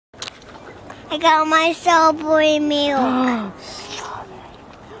I got my strawberry milk.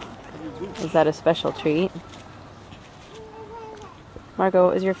 Is that a special treat? Margot,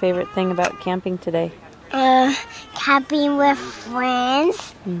 what was your favorite thing about camping today? Camping with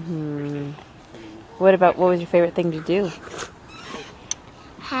friends. What was your favorite thing to do?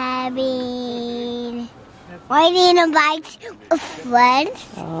 Riding a bike with friends.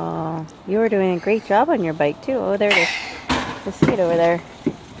 Oh, you were doing a great job on your bike too. Oh, there it is. I see it over there.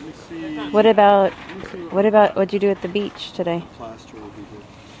 What'd you do at the beach today?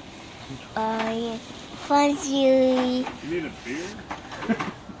 Fun to You need a beer?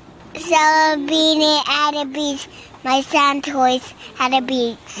 celebrating at the beach. My son toys at the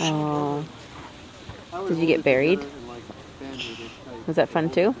beach. Oh, did you get buried? Was that fun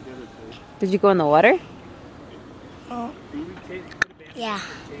too? Did you go in the water? Yeah.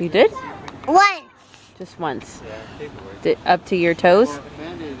 You did? Once. Just once. Up to your toes?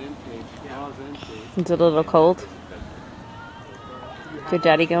 It's a little cold. Did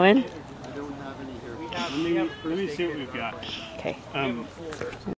Daddy go in? Let me see what we've got. Okay.